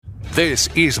This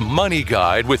is Money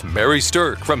Guide with Mary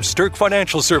Sterk from Sterk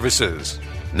Financial Services.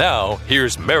 Now,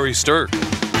 here's Mary Sterk.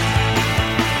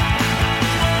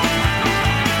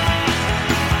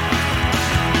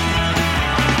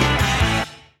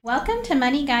 Welcome to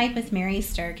Money Guide with Mary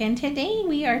Sterk, and today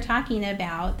we are talking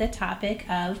about the topic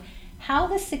of how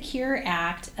the Secure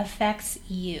Act affects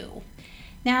you.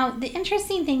 Now, the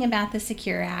interesting thing about the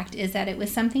Secure Act is that it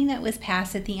was something that was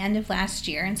passed at the end of last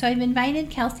year, and so I've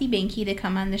invited Kelsey Banky to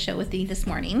come on the show with me this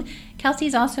morning.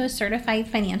 Kelsey's also a certified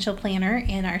financial planner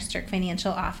in our Sterk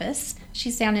Financial office.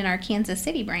 She's down in our Kansas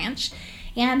City branch.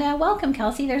 And welcome,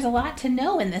 Kelsey. There's a lot to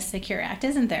know in this Secure Act,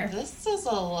 isn't there? This is a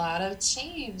lot of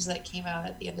change that came out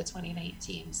at the end of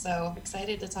 2019, so I'm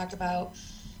excited to talk about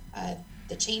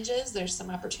the changes. There's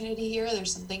some opportunity here.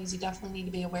 There's some things you definitely need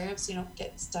to be aware of so you don't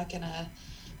get stuck in a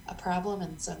problem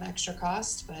and some extra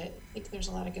cost, but I think there's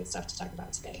a lot of good stuff to talk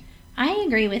about today. I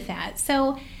agree with that.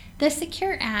 So the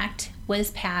Secure Act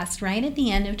was passed right at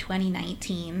the end of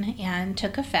 2019 and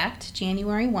took effect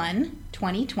January 1,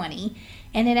 2020,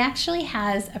 and it actually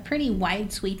has a pretty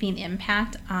wide sweeping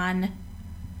impact on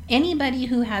anybody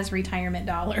who has retirement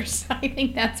dollars. I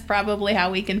think that's probably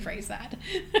how we can phrase that.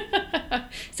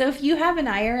 So if you have an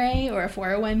IRA or a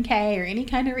 401k or any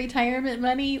kind of retirement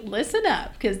money, listen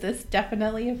up, because this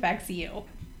definitely affects you.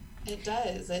 It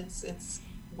does. It's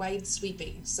wide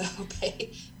sweeping, so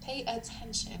pay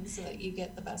attention so that you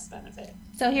get the best benefit.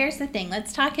 So here's the thing.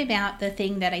 Let's talk about the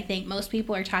thing that I think most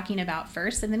people are talking about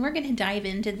first, and then we're going to dive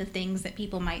into the things that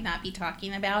people might not be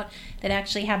talking about that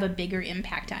actually have a bigger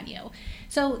impact on you.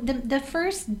 So the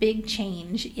first big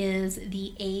change is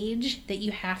the age that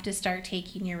you have to start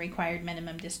taking your required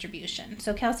minimum distribution.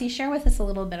 So Kelsey, share with us a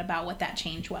little bit about what that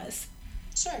change was.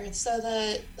 Sure. So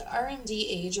the RMD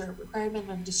age, or required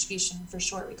minimum distribution for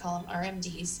short, we call them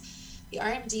RMDs. The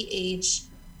RMD age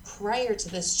prior to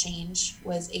this change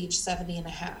was age 70 and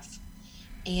a half.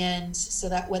 And so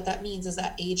that what that means is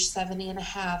that age 70 and a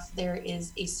half, there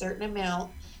is a certain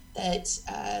amount that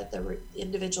the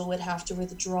individual would have to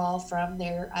withdraw from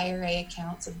their IRA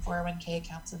accounts and 401k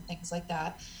accounts and things like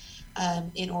that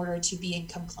in order to be in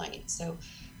compliance. So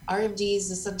RMDs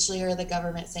essentially are the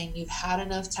government saying you've had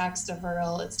enough tax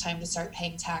deferral, it's time to start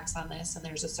paying tax on this, and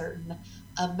there's a certain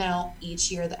amount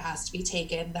each year that has to be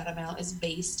taken. That amount is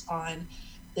based on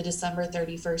the December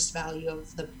 31st value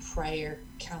of the prior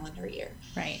calendar year.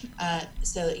 Right.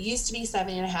 So it used to be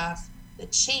 70 and a half. The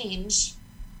change,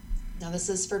 now this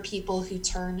is for people who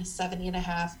turn 70 and a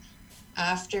half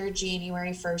after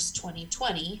January 1st,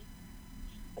 2020.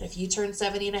 But if you turn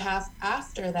 70 and a half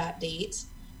after that date,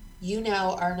 you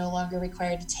now are no longer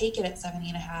required to take it at 70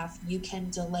 and a half. You can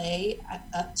delay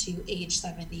up to age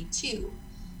 72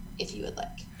 if you would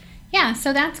like. Yeah,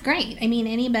 so that's great. I mean,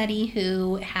 anybody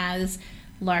who has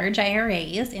large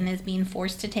IRAs and is being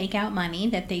forced to take out money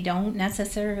that they don't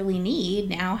necessarily need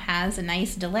now has a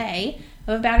nice delay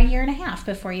of about a year and a half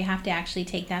before you have to actually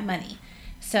take that money.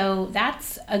 So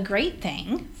that's a great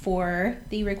thing for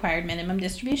the required minimum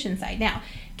distribution side. Now,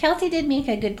 Kelsey did make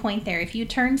a good point there. If you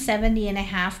turn 70 and a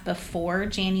half before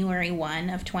January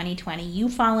 1 of 2020, you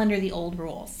fall under the old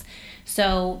rules.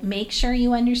 So make sure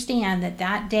you understand that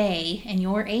that day and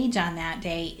your age on that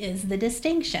day is the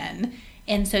distinction.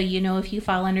 And so you know if you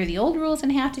fall under the old rules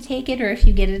and have to take it, or if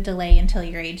you get a delay until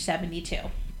you're age 72.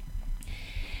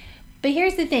 But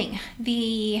here's the thing.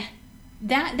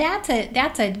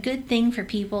 That's a good thing for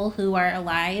people who are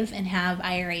alive and have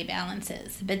IRA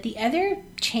balances. But the other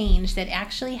change that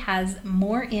actually has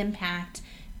more impact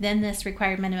than this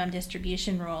required minimum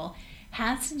distribution rule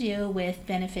has to do with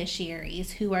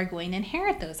beneficiaries who are going to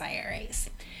inherit those IRAs.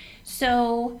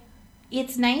 So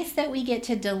it's nice that we get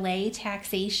to delay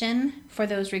taxation for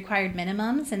those required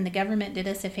minimums, and the government did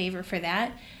us a favor for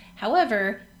that.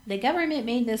 However, the government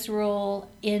made this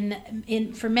rule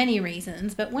in for many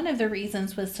reasons, but one of the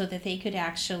reasons was so that they could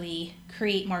actually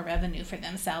create more revenue for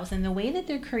themselves. And the way that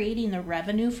they're creating the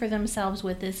revenue for themselves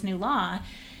with this new law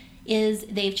is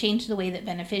they've changed the way that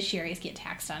beneficiaries get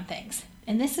taxed on things.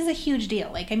 And this is a huge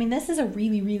deal. This is a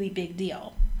really, really big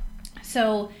deal.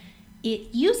 So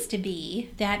it used to be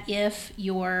that if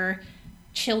your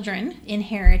children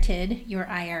inherited your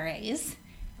IRAs,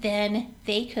 then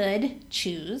they could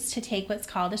choose to take what's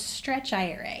called a stretch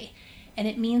IRA. And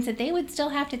it means that they would still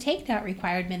have to take that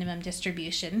required minimum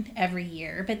distribution every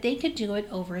year, but they could do it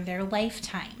over their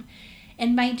lifetime.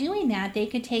 And by doing that, they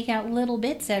could take out little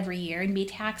bits every year and be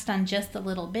taxed on just the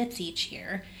little bits each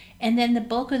year. And then the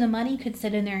bulk of the money could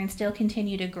sit in there and still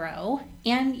continue to grow.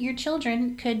 And your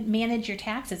children could manage your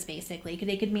taxes, basically.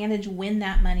 They could manage when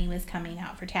that money was coming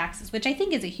out for taxes, which I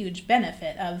think is a huge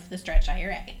benefit of the stretch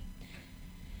IRA.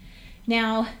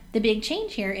 Now, the big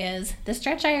change here is the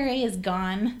stretch IRA is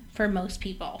gone for most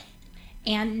people.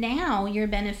 And now your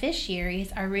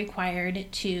beneficiaries are required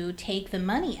to take the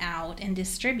money out and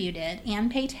distribute it and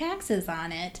pay taxes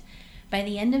on it by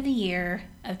the end of the year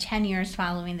of 10 years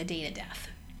following the date of death.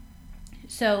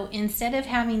 So instead of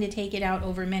having to take it out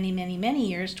over many, many, many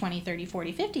years, 20, 30,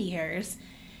 40, 50 years,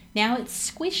 now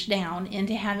it's squished down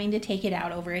into having to take it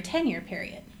out over a 10-year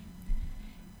period.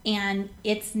 And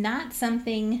it's not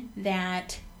something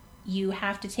that you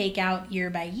have to take out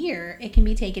year by year. It can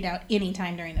be taken out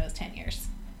anytime during those 10 years.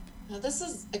 Now, this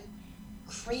is a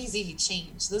crazy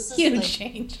change. This is huge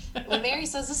change. When Mary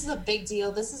says this is a big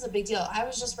deal, this is a big deal. I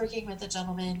was just working with a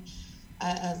gentleman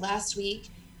last week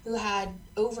who had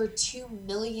over $2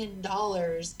 million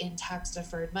in tax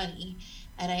deferred money.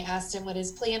 And I asked him what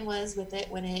his plan was with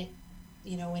it when he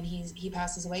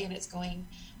passes away, and it's going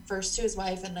first to his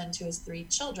wife and then to his 3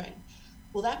 children.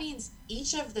 Well, that means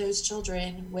each of those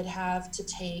children would have to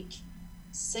take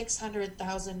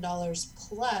 $600,000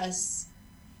 plus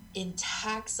in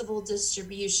taxable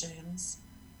distributions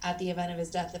at the event of his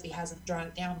death if he hasn't drawn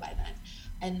it down by then.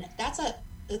 And that's a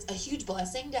huge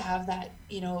blessing to have that,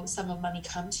 sum of money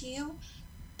come to you,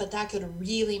 but that could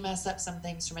really mess up some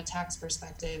things from a tax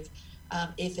perspective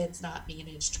if it's not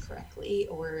managed correctly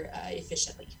or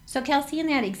efficiently. So Kelsey, in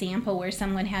that example where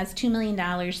someone has $2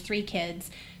 million, 3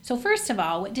 kids, so first of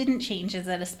all, what didn't change is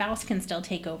that a spouse can still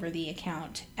take over the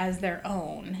account as their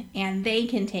own, and they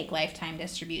can take lifetime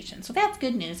distribution. So that's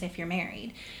good news if you're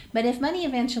married. But if money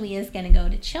eventually is going to go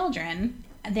to children,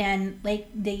 then like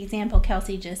the example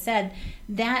Kelsey just said,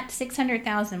 that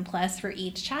 $600,000 plus for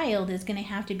each child is going to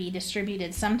have to be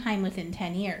distributed sometime within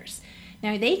 10 years.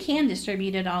 Now, they can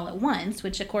distribute it all at once,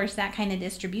 which, of course, that kind of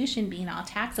distribution being all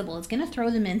taxable is going to throw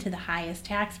them into the highest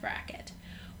tax bracket.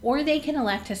 Or they can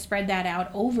elect to spread that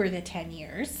out over the 10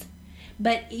 years.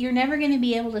 But you're never going to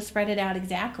be able to spread it out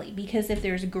exactly, because if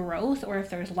there's growth or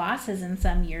if there's losses in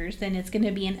some years, then it's going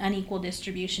to be an unequal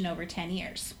distribution over 10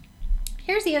 years.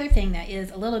 Here's the other thing that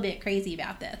is a little bit crazy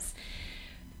about this.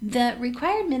 The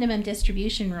required minimum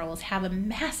distribution rules have a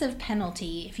massive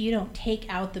penalty if you don't take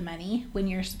out the money when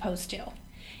you're supposed to.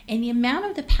 And the amount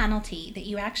of the penalty that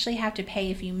you actually have to pay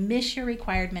if you miss your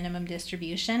required minimum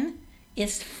distribution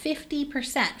is 50%.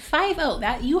 50,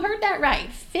 that you heard that right,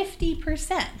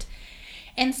 50%.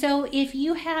 And so if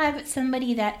you have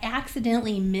somebody that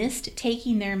accidentally missed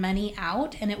taking their money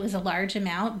out, and it was a large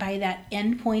amount by that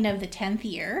end point of the 10th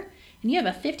year, and you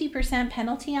have a 50%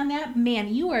 penalty on that,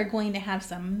 man, you are going to have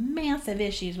some massive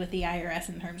issues with the IRS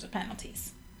in terms of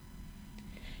penalties.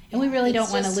 And we really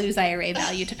don't want to lose IRA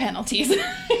value to penalties.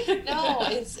 No,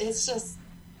 it's just,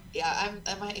 yeah,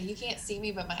 you can't see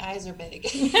me, but my eyes are big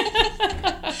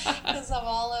because of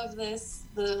all of this,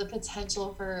 the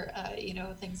potential for,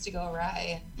 things to go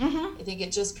awry. Mm-hmm. I think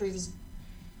it just proves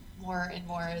more and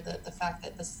more the fact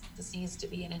that this needs to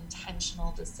be an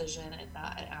intentional decision and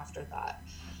not an afterthought.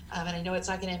 And I know it's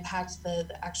not going to impact the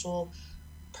actual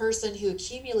person who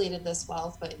accumulated this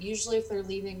wealth, but usually if they're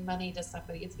leaving money to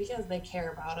somebody, it's because they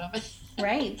care about them.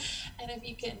 Right. And if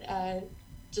you can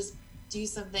just do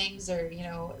some things, or,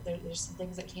 there's some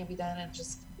things that can be done, and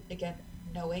just, again,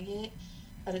 knowing it,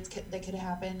 that could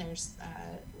happen, there's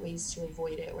ways to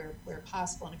avoid it where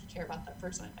possible. And if you care about that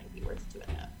person, it might be worth doing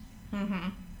that. Mm-hmm.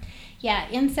 Yeah,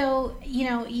 and so,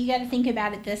 you got to think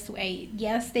about it this way.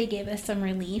 Yes, they give us some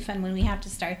relief on when we have to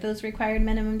start those required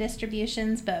minimum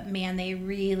distributions, but man, they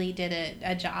really did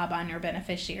a job on our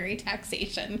beneficiary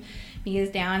taxation,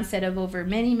 because now, instead of over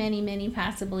many, many, many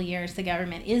possible years, the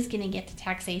government is going to get to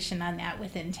taxation on that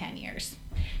within 10 years.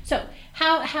 So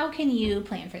how can you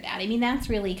plan for that? I mean, that's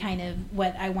really kind of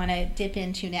what I want to dip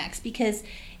into next, because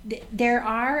there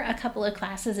are a couple of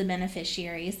classes of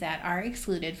beneficiaries that are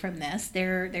excluded from this.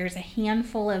 There's a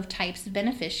handful of types of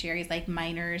beneficiaries, like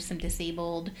minors, some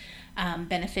disabled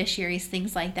beneficiaries,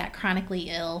 things like that, chronically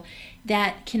ill,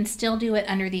 that can still do it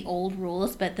under the old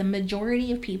rules, but the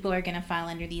majority of people are going to fall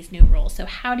under these new rules. So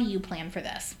how do you plan for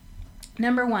this?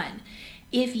 Number one,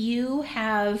 if you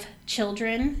have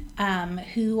children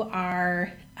who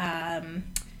are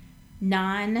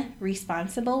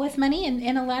non-responsible with money,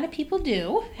 and a lot of people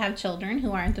do have children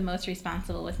who aren't the most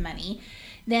responsible with money,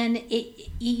 then it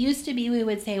used to be we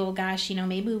would say, well, gosh,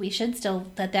 maybe we should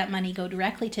still let that money go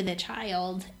directly to the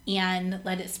child and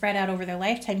let it spread out over their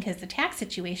lifetime because the tax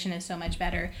situation is so much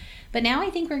better. But now I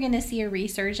think we're going to see a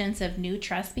resurgence of new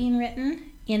trusts being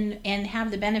written and have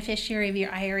the beneficiary of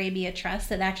your IRA be a trust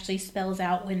that actually spells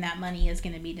out when that money is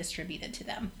going to be distributed to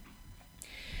them.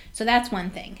 So that's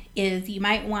one thing, is you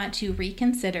might want to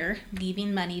reconsider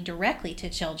leaving money directly to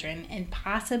children and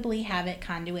possibly have it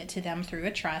conduit to them through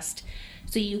a trust,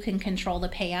 so you can control the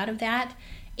payout of that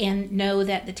and know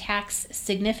that the tax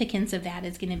significance of that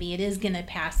is going to be, it is going to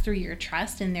pass through your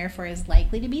trust and therefore is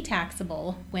likely to be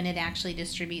taxable when it actually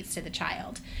distributes to the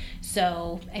child.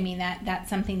 So, I mean, that's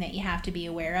something that you have to be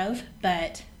aware of,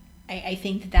 but I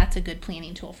think that that's a good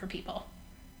planning tool for people.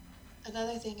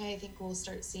 Another thing I think we'll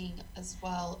start seeing as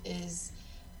well is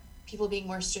people being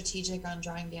more strategic on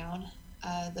drawing down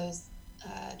those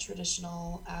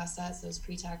traditional assets, those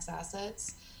pre-tax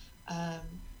assets,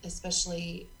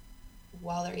 especially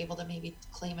while they're able to maybe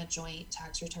claim a joint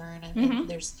tax return. I think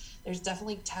there's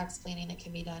definitely tax planning that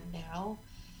can be done now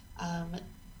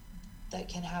that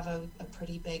can have a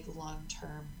pretty big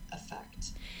long-term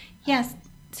effect. Yes.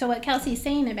 So what Kelsey's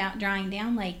saying about drawing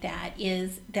down like that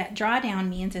is that drawdown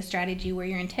means a strategy where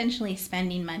you're intentionally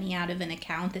spending money out of an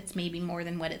account that's maybe more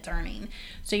than what it's earning.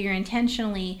 So you're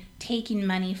intentionally taking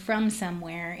money from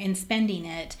somewhere and spending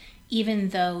it even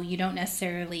though you don't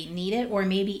necessarily need it, or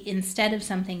maybe instead of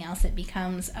something else it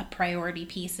becomes a priority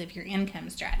piece of your income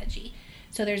strategy.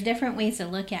 So there's different ways to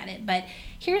look at it, but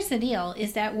here's the deal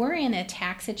is that we're in a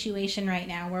tax situation right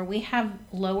now where we have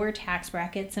lower tax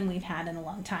brackets than we've had in a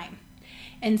long time.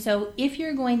 And so if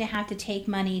you're going to have to take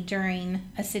money during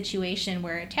a situation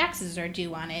where taxes are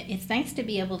due on it, it's nice to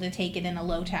be able to take it in a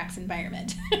low tax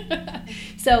environment.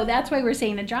 So that's why we're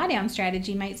saying a drawdown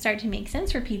strategy might start to make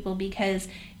sense for people, because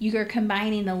you're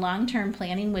combining the long-term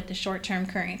planning with the short-term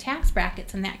current tax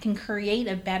brackets, and that can create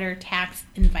a better tax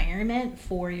environment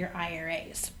for your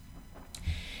IRAs.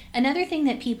 Another thing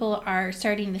that people are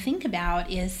starting to think about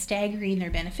is staggering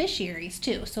their beneficiaries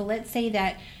too. So let's say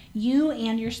that you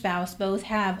and your spouse both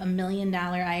have $1 million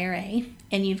IRA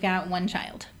and you've got one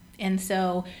child. And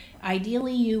so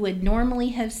ideally you would normally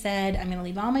have said, I'm going to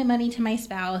leave all my money to my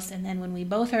spouse, and then when we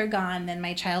both are gone, then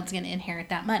my child's going to inherit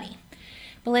that money.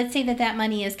 But let's say that that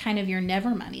money is kind of your never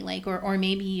money, like, or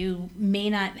maybe you may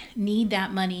not need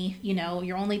that money, you know,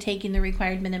 you're only taking the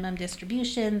required minimum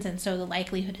distributions, and so the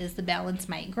likelihood is the balance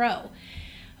might grow.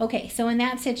 Okay, so in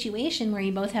that situation where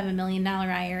you both have $1 million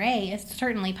IRA, it's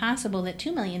certainly possible that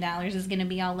 $2 million is going to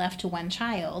be all left to one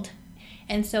child.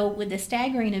 And so with the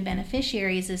staggering of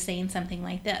beneficiaries is saying something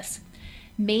like this.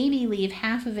 Maybe leave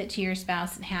half of it to your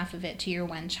spouse and half of it to your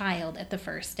one child at the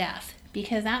first death,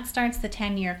 because that starts the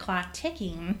 10-year clock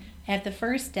ticking. At the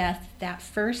first death, that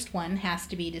first one has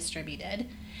to be distributed.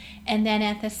 And then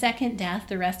at the second death,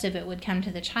 the rest of it would come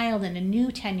to the child, and a new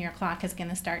 10-year clock is going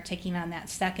to start ticking on that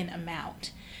second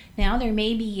amount. Now, there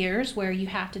may be years where you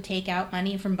have to take out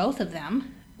money from both of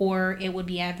them, or it would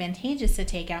be advantageous to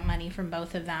take out money from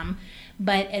both of them.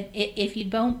 But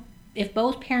if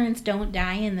both parents don't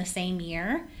die in the same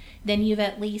year, then you've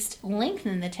at least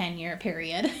lengthened the 10-year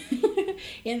period,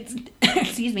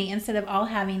 instead of all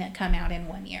having it come out in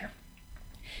 1 year.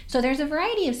 So there's a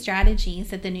variety of strategies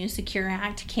that the new Secure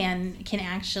Act can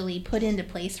actually put into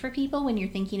place for people when you're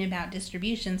thinking about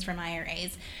distributions from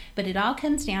IRAs. But it all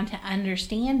comes down to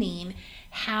understanding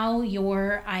how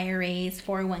your IRAs,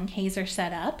 401ks are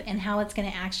set up and how it's going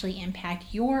to actually impact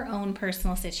your own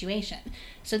personal situation.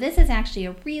 So this is actually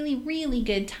a really, really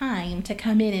good time to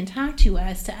come in and talk to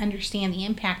us to understand the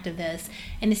impact of this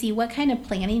and to see what kind of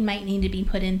planning might need to be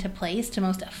put into place to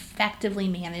most effectively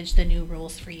manage the new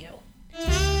rules for you.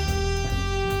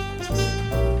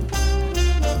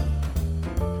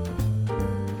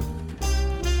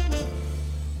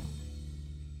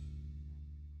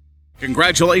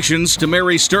 Congratulations to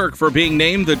Mary Sterk for being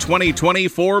named the 2020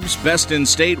 Forbes Best in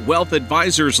State Wealth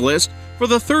Advisors list for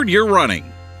the third year running.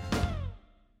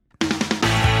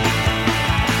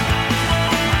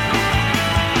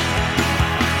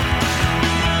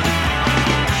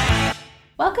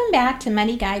 Welcome back to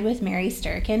Money Guide with Mary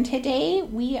Sterk, and today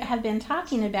we have been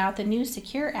talking about the new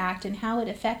Secure Act and how it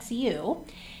affects you.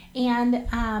 And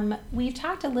we've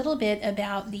talked a little bit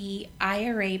about the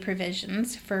IRA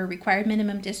provisions for required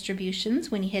minimum distributions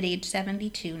when you hit age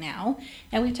 72 now.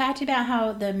 And we've talked about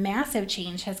how the massive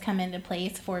change has come into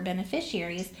place for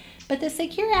beneficiaries. But the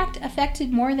Secure Act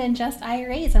affected more than just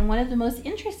IRAs. And one of the most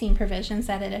interesting provisions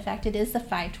that it affected is the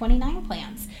 529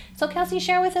 plans. So Kelsey,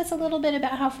 share with us a little bit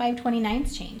about how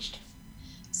 529s changed.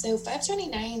 So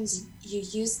 529s, you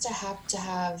used to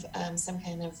have some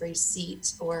kind of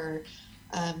receipt or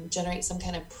generate some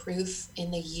kind of proof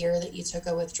in the year that you took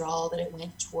a withdrawal that it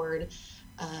went toward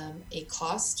a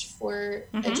cost for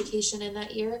education in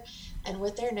that year. And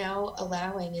what they're now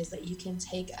allowing is that you can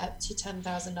take up to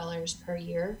 $10,000 per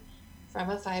year from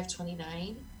a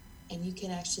 529, and you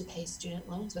can actually pay student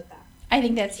loans with that. I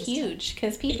think that's huge,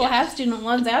 because people have student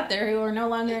loans out there who are no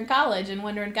longer in college and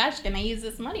wondering, gosh, can I use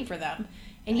this money for them?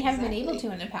 And you haven't been able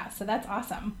to in the past, so that's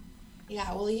awesome.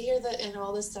 Yeah, well, you hear and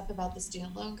all this stuff about the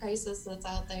student loan crisis that's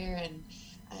out there, and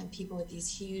people with these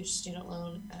huge student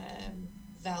loan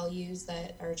values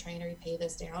that are trying to repay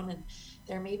this down, and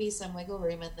there may be some wiggle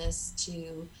room in this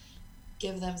to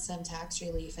give them some tax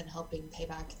relief and helping pay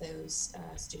back those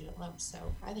student loans. So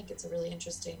I think it's a really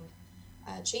interesting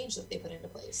change that they put into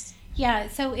place. Yeah,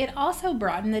 so it also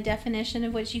broadened the definition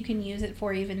of what you can use it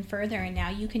for even further, and now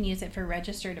you can use it for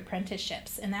registered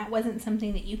apprenticeships, and that wasn't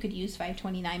something that you could use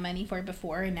 529 money for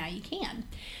before, and now you can.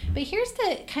 But here's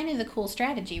the kind of the cool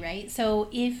strategy, right? So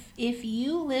if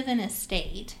you live in a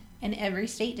state, and every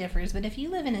state differs, but if you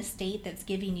live in a state that's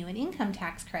giving you an income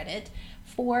tax credit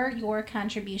for your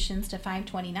contributions to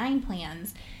 529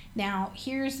 plans, now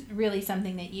here's really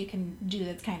something that you can do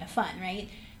that's kind of fun, right?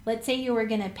 Let's say you were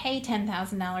going to pay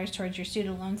 $10,000 towards your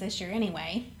student loans this year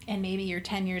anyway, and maybe you're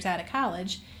 10 years out of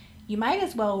college. You might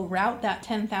as well route that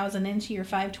 $10,000 into your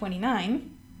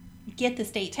 529, get the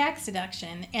state tax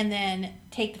deduction, and then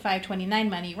take the 529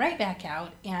 money right back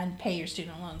out and pay your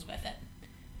student loans with it.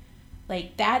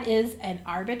 Like, that is an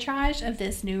arbitrage of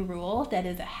this new rule that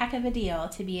is a heck of a deal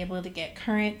to be able to get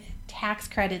current tax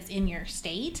credits in your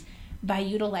state by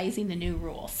utilizing the new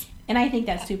rules. And I think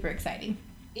that's super exciting.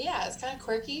 Yeah, it's kind of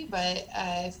quirky, but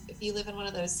if you live in one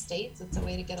of those states, it's a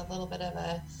way to get a little bit of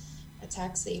a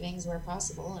tax savings where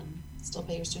possible and still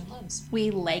pay your student loans.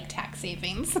 We like tax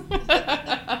savings.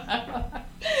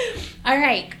 All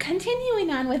right, continuing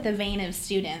on with the vein of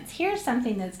students, here's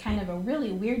something that's kind of a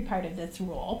really weird part of this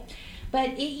rule. But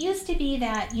it used to be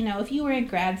that, if you were in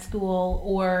grad school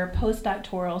or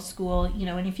postdoctoral school,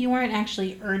 and if you weren't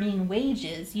actually earning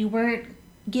wages, you weren't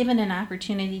given an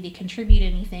opportunity to contribute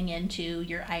anything into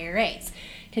your IRAs,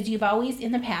 because you've always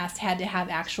in the past had to have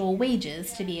actual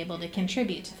wages to be able to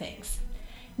contribute to things.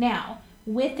 Now,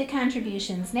 with the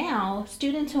contributions now,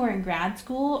 students who are in grad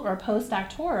school or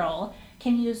postdoctoral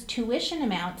can use tuition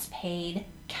amounts paid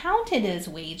counted as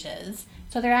wages,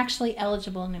 so they're actually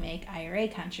eligible to make IRA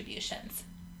contributions.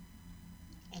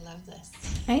 I love this.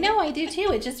 I know, I do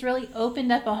too. It just really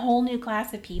opened up a whole new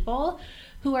class of people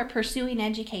who are pursuing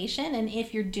education, and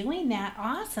if you're doing that,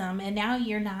 awesome, and now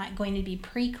you're not going to be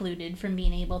precluded from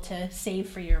being able to save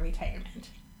for your retirement.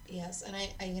 Yes, and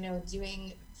I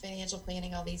doing financial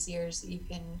planning all these years, you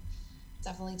can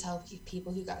definitely tell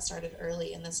people who got started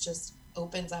early, and this just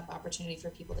opens up opportunity for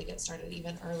people to get started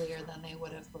even earlier than they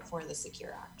would have before the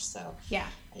Secure Act. So yeah,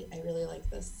 I really like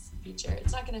this feature.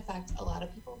 It's not going to affect a lot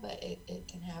of people, but it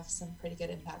can have some pretty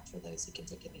good impact for those who can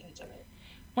take advantage of it.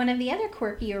 One of the other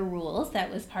quirkier rules that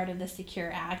was part of the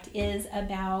Secure Act is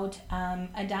about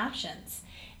adoptions.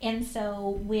 And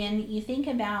so when you think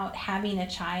about having a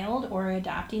child or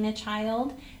adopting a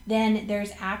child, then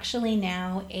there's actually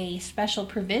now a special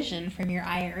provision from your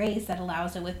IRAs that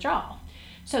allows a withdrawal.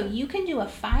 So you can do a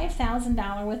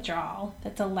 $5,000 withdrawal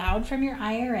that's allowed from your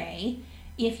IRA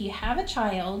if you have a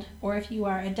child or if you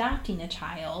are adopting a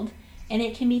child, and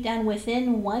it can be done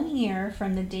within 1 year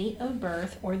from the date of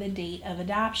birth or the date of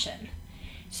adoption.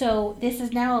 So this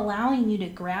is now allowing you to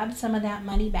grab some of that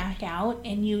money back out,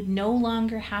 and you no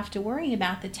longer have to worry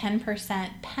about the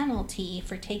 10% penalty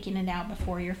for taking it out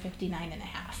before you're 59 and a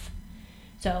half.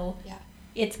 So yeah,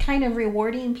 it's kind of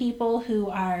rewarding people who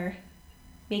are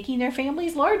making their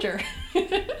families larger.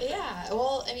 Yeah,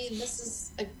 well, I mean,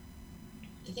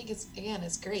 I think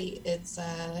it's great. It's,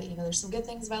 there's some good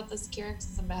things about this Secure Act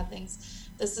and some bad things.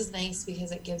 This is nice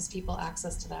because it gives people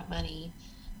access to that money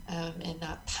and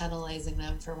not penalizing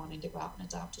them for wanting to go out and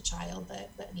adopt a child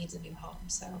that needs a new home.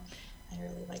 So I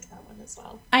really like that one as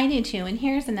well. I do too. And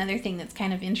here's another thing that's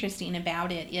kind of interesting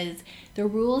about it is the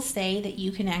rules say that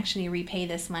you can actually repay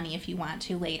this money if you want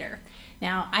to later.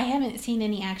 Now, I haven't seen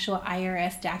any actual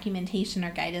IRS documentation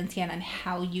or guidance yet on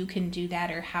how you can do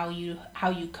that or how you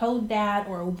code that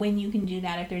or when you can do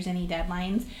that if there's any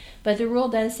deadlines. But the rule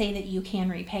does say that you can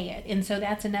repay it. And so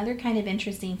that's another kind of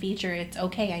interesting feature. It's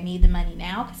okay, I need the money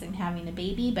now because I'm having a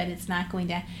baby, but it's not going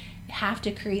to have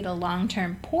to create a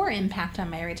long-term poor impact on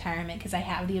my retirement because I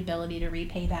have the ability to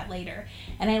repay that later.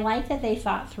 And I like that they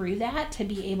thought through that to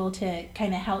be able to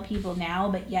kind of help people now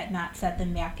but yet not set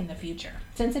them back in the future,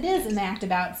 since it is an act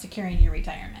about securing your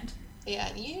retirement.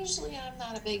 Yeah, usually I'm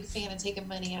not a big fan of taking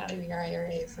money out of your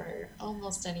IRA for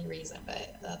almost any reason,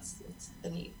 but it's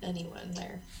anyone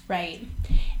there. Right.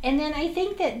 And then I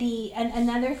think that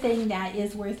another thing that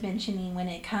is worth mentioning when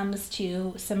it comes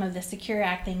to some of the Secure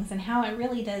Act things and how it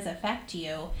really does affect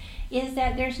you is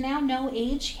that there's now no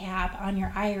age cap on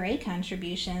your IRA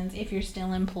contributions if you're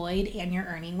still employed and you're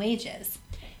earning wages.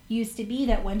 Used to be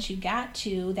that once you got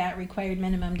to that required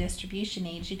minimum distribution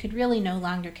age, you could really no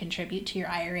longer contribute to your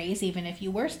IRAs even if you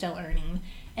were still earning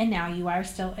and now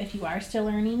if you are still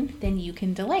earning, then you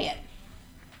can delay it.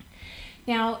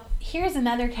 Now, here's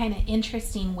another kind of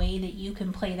interesting way that you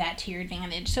can play that to your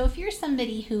advantage. So if you're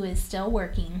somebody who is still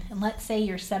working, and let's say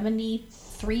you're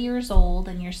 73 years old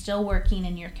and you're still working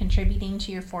and you're contributing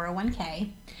to your 401k,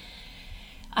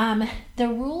 the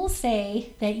rules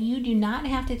say that you do not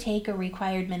have to take a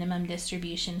required minimum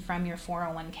distribution from your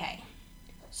 401k.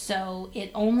 So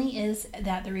it only is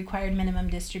that the required minimum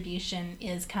distribution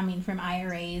is coming from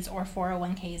IRAs or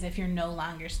 401ks if you're no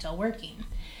longer still working.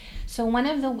 So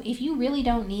if you really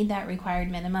don't need that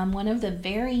required minimum, one of the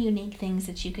very unique things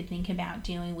that you could think about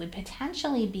doing would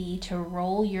potentially be to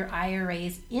roll your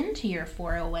IRAs into your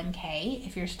 401k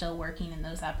if you're still working in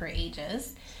those upper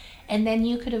ages. And then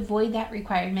you could avoid that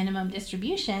required minimum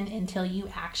distribution until you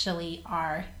actually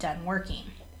are done working.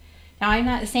 Now, I'm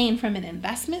not saying from an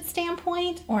investment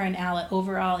standpoint or an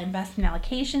overall investment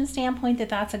allocation standpoint that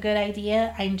that's a good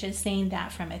idea. I'm just saying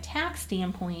that from a tax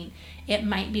standpoint, it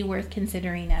might be worth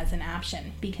considering as an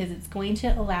option because it's going to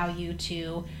allow you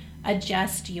to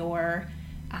adjust your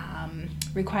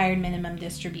required minimum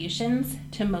distributions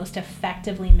to most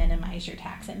effectively minimize your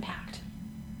tax impact.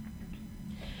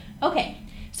 Okay.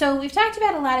 So we've talked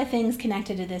about a lot of things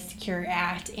connected to this Secure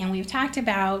Act, and we've talked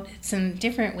about some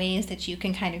different ways that you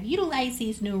can kind of utilize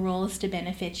these new rules to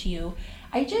benefit you.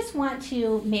 I just want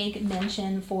to make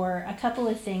mention for a couple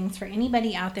of things for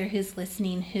anybody out there who's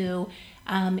listening who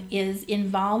is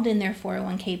involved in their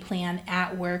 401k plan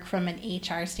at work from an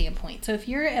HR standpoint. So if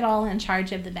you're at all in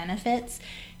charge of the benefits,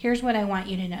 here's what I want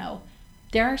you to know.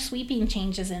 There are sweeping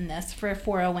changes in this for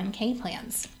 401k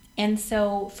plans. And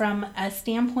so from a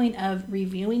standpoint of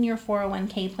reviewing your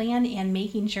 401k plan and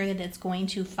making sure that it's going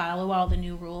to follow all the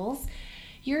new rules,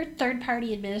 your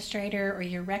third-party administrator or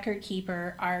your record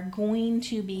keeper are going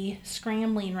to be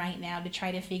scrambling right now to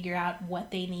try to figure out what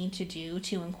they need to do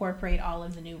to incorporate all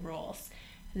of the new rules.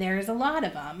 There's a lot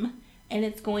of them, and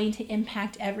it's going to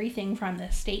impact everything from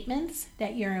the statements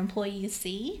that your employees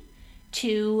see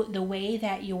to the way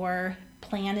that your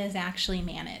plan is actually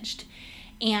managed.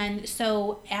 And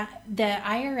so the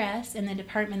IRS and the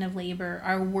Department of Labor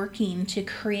are working to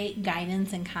create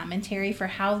guidance and commentary for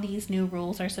how these new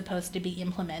rules are supposed to be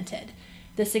implemented.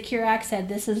 The Secure Act said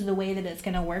this is the way that it's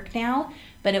going to work now,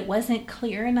 but it wasn't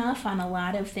clear enough on a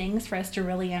lot of things for us to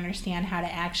really understand how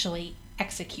to actually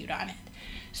execute on it.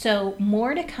 So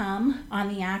more to come on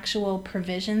the actual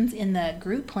provisions in the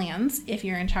group plans if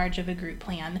you're in charge of a group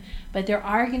plan, but there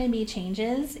are going to be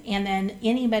changes, and then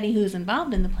anybody who's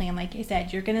involved in the plan, like I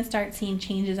said, you're going to start seeing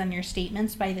changes on your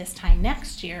statements by this time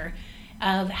next year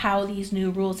of how these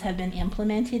new rules have been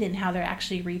implemented and how they're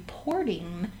actually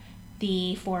reporting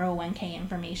the 401k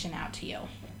information out to you.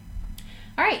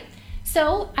 All right.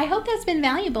 So I hope that's been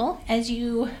valuable as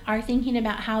you are thinking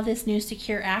about how this new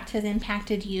Secure Act has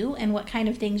impacted you and what kind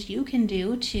of things you can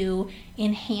do to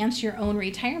enhance your own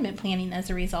retirement planning as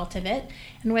a result of it.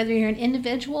 And whether you're an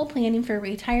individual planning for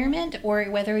retirement or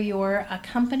whether you're a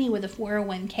company with a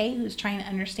 401k who's trying to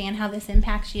understand how this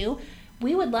impacts you,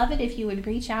 we would love it if you would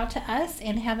reach out to us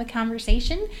and have a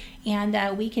conversation,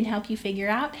 and we can help you figure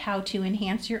out how to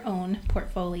enhance your own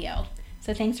portfolio.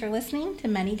 So thanks for listening to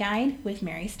Money Guide with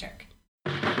Mary Sterk.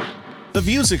 The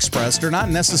views expressed are not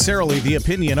necessarily the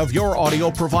opinion of your audio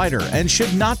provider and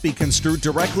should not be construed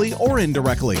directly or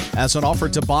indirectly as an offer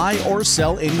to buy or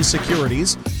sell any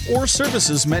securities or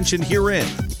services mentioned herein.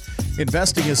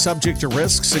 Investing is subject to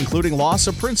risks, including loss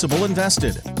of principal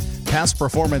invested. Past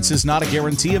performance is not a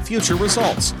guarantee of future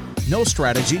results. No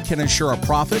strategy can ensure a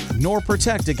profit nor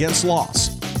protect against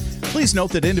loss. Please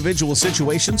note that individual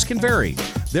situations can vary.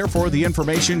 Therefore, the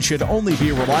information should only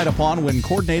be relied upon when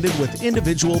coordinated with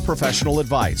individual professional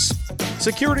advice.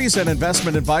 Securities and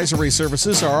investment advisory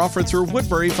services are offered through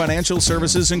Woodbury Financial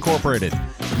Services Incorporated,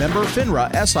 member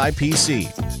FINRA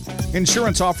SIPC.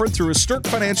 Insurance offered through Sterk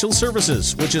Financial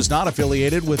Services, which is not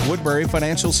affiliated with Woodbury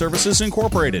Financial Services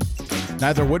Incorporated.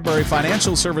 Neither Woodbury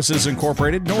Financial Services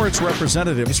Incorporated nor its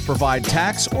representatives provide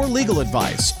tax or legal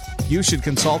advice. You should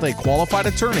consult a qualified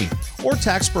attorney or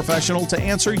tax professional to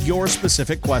answer your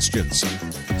specific questions.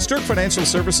 Sterk Financial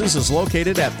Services is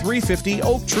located at 350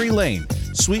 Oak Tree Lane,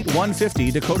 Suite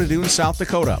 150, Dakota Dunes, South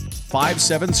Dakota,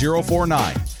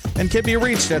 57049, and can be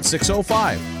reached at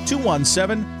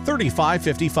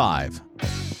 605-217-3555.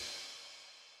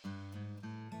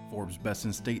 Forbes' Best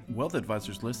in State Wealth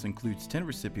Advisors list includes 10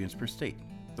 recipients per state.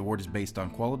 The award is based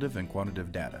on qualitative and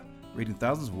quantitative data, rating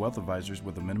thousands of wealth advisors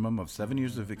with a minimum of 7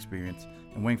 years of experience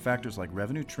and weighing factors like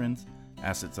revenue trends,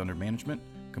 assets under management,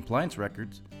 compliance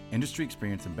records, industry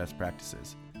experience, and best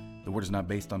practices. The award is not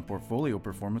based on portfolio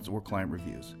performance or client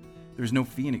reviews. There is no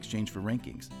fee in exchange for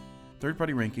rankings.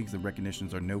 Third-party rankings and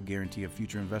recognitions are no guarantee of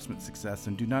future investment success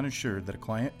and do not ensure that a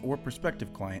client or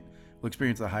prospective client will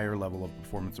experience a higher level of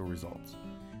performance or results.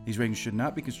 These ratings should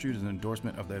not be construed as an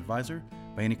endorsement of the advisor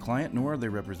by any client, nor are they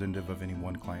representative of any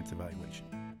one client's evaluation.